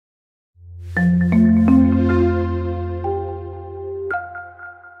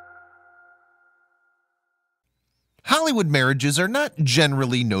Hollywood marriages are not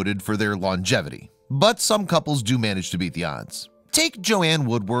generally noted for their longevity, but some couples do manage to beat the odds. Take Joanne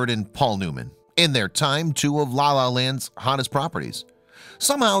Woodward and Paul Newman. In their time, two of La La Land's hottest properties.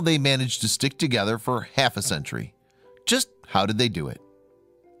 Somehow they managed to stick together for half a century. Just how did they do it?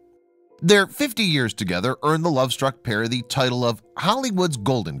 Their 50 years together earned the love-struck pair the title of Hollywood's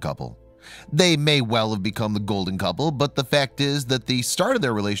Golden Couple. They may well have become the Golden Couple, but the fact is that the start of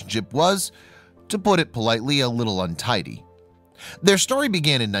their relationship was, to put it politely, a little untidy. Their story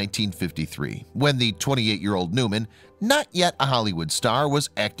began in 1953 when the 28-year-old Newman, not yet a Hollywood star, was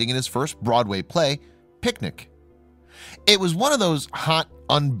acting in his first Broadway play, Picnic. It was one of those hot,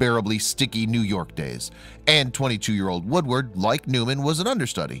 unbearably sticky New York days, and 22-year-old Woodward, like Newman, was an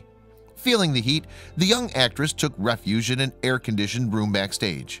understudy. Feeling the heat, the young actress took refuge in an air-conditioned room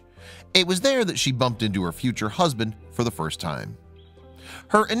backstage. It was there that she bumped into her future husband for the first time.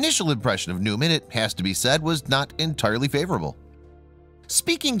 Her initial impression of Newman, it has to be said, was not entirely favorable.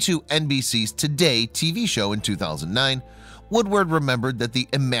 Speaking to NBC's Today TV show in 2009, Woodward remembered that the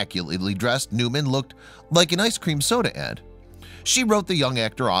immaculately dressed Newman looked like an ice cream soda ad. She wrote the young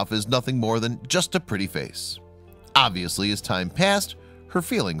actor off as nothing more than just a pretty face. Obviously, as time passed, her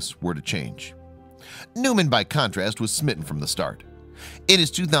feelings were to change. Newman, by contrast, was smitten from the start. In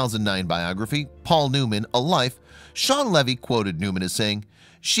his 2009 biography, Paul Newman, A Life, Sean Levy quoted Newman as saying,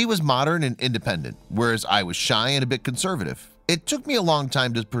 "She was modern and independent, whereas I was shy and a bit conservative. It took me a long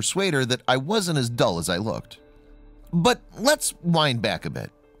time to persuade her that I wasn't as dull as I looked." But let's wind back a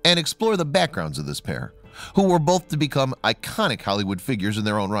bit and explore the backgrounds of this pair, who were both to become iconic Hollywood figures in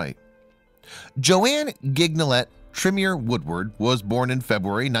their own right. Joanne Gignolette Tremere Woodward was born in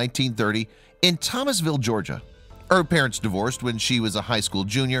February 1930 in Thomasville, Georgia. Her parents divorced when she was a high school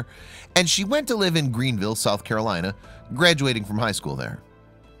junior, and she went to live in Greenville, South Carolina, graduating from high school there.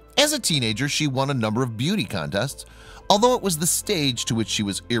 As a teenager, she won a number of beauty contests, although it was the stage to which she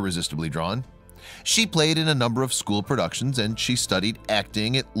was irresistibly drawn. She played in a number of school productions, and she studied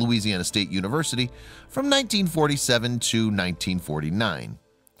acting at Louisiana State University from 1947 to 1949.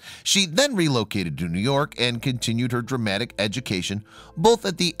 She then relocated to New York and continued her dramatic education both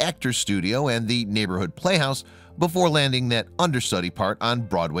at the Actors Studio and the Neighborhood Playhouse before landing that understudy part on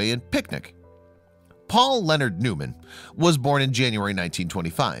Broadway in Picnic. Paul Leonard Newman was born in January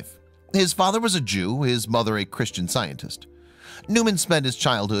 1925. His father was a Jew, his mother a Christian Scientist. Newman spent his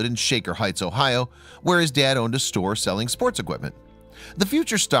childhood in Shaker Heights, Ohio, where his dad owned a store selling sports equipment. The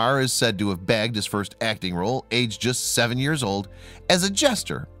future star is said to have bagged his first acting role, aged just 7 years old, as a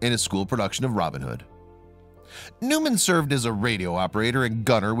jester in a school production of Robin Hood. Newman served as a radio operator and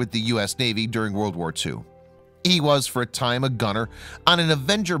gunner with the U.S. Navy during World War II. He was for a time a gunner on an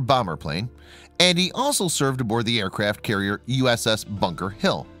Avenger bomber plane, and he also served aboard the aircraft carrier USS Bunker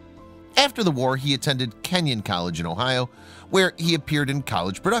Hill. After the war, he attended Kenyon College in Ohio, where he appeared in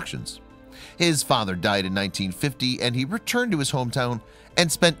college productions. His father died in 1950, and he returned to his hometown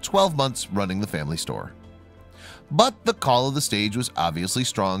and spent 12 months running the family store. But the call of the stage was obviously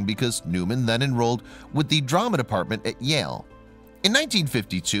strong because Newman then enrolled with the drama department at Yale. In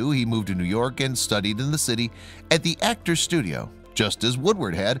 1952, he moved to New York and studied in the city at the Actors Studio, just as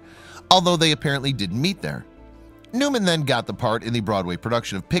Woodward had, although they apparently didn't meet there. Newman then got the part in the Broadway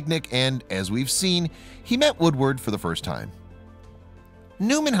production of Picnic, and as we've seen, he met Woodward for the first time.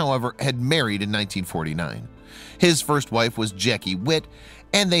 Newman, however, had married in 1949. His first wife was Jackie Witt,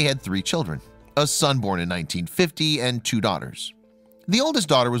 and they had 3 children, a son born in 1950 and 2 daughters. The oldest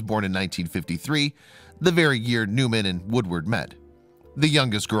daughter was born in 1953, the very year Newman and Woodward met. The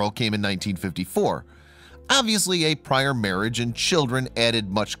youngest girl came in 1954. Obviously, a prior marriage and children added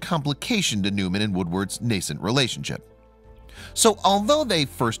much complication to Newman and Woodward's nascent relationship. So although they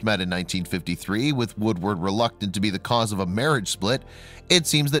first met in 1953, with Woodward reluctant to be the cause of a marriage split, it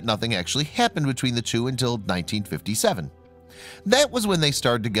seems that nothing actually happened between the two until 1957. That was when they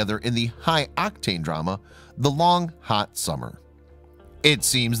starred together in the high-octane drama, The Long Hot Summer. It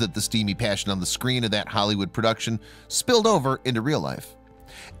seems that the steamy passion on the screen of that Hollywood production spilled over into real life.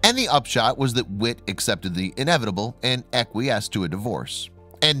 And the upshot was that Witt accepted the inevitable and acquiesced to a divorce,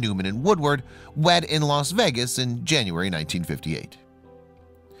 and Newman and Woodward wed in Las Vegas in January 1958.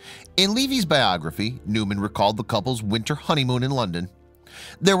 In Levy's biography, Newman recalled the couple's winter honeymoon in London.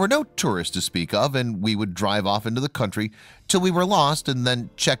 "There were no tourists to speak of, and we would drive off into the country till we were lost and then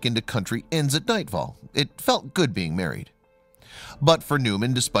check into country inns at nightfall. It felt good being married." But for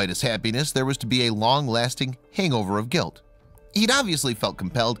Newman, despite his happiness, there was to be a long-lasting hangover of guilt. He'd obviously felt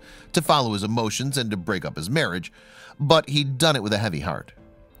compelled to follow his emotions and to break up his marriage, but he'd done it with a heavy heart.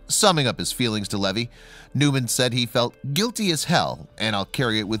 Summing up his feelings to Levy, Newman said he felt guilty as hell, and I'll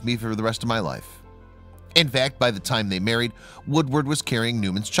carry it with me for the rest of my life. In fact, by the time they married, Woodward was carrying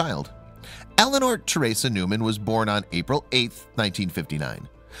Newman's child. Eleanor Teresa Newman was born on April 8, 1959,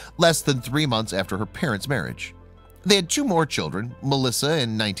 less than 3 months after her parents' marriage. They had 2 more children, Melissa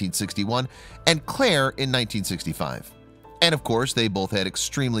in 1961 and Claire in 1965. And of course, they both had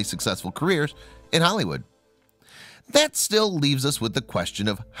extremely successful careers in Hollywood. That still leaves us with the question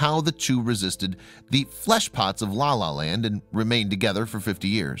of how the two resisted the fleshpots of La La Land and remained together for 50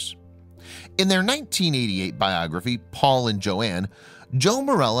 years. In their 1988 biography, Paul and Joanne, Joe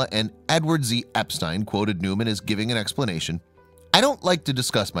Morella and Edward Z. Epstein quoted Newman as giving an explanation. "I don't like to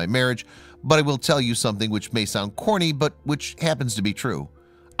discuss my marriage, but I will tell you something which may sound corny but which happens to be true.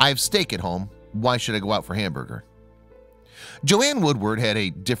 I have steak at home. Why should I go out for hamburger?" Joanne Woodward had a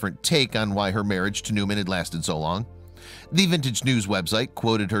different take on why her marriage to Newman had lasted so long. The Vintage News website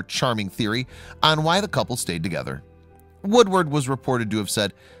quoted her charming theory on why the couple stayed together. Woodward was reported to have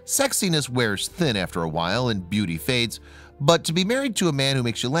said, "Sexiness wears thin after a while and beauty fades, but to be married to a man who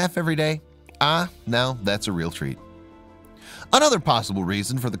makes you laugh every day, now that's a real treat." Another possible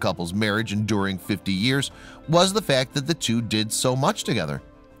reason for the couple's marriage enduring 50 years was the fact that the two did so much together.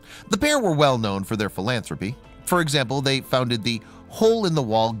 The pair were well known for their philanthropy. For example, they founded the Hole in the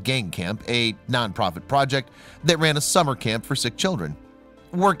Wall Gang Camp, a nonprofit project that ran a summer camp for sick children.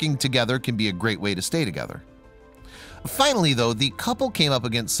 Working together can be a great way to stay together. Finally, though, the couple came up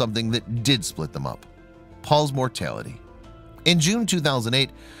against something that did split them up: Paul's mortality. In June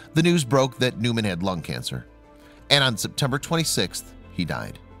 2008, the news broke that Newman had lung cancer, and on September 26th, he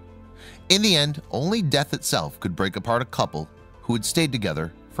died. In the end, only death itself could break apart a couple who had stayed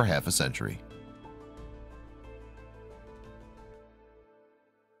together for half a century.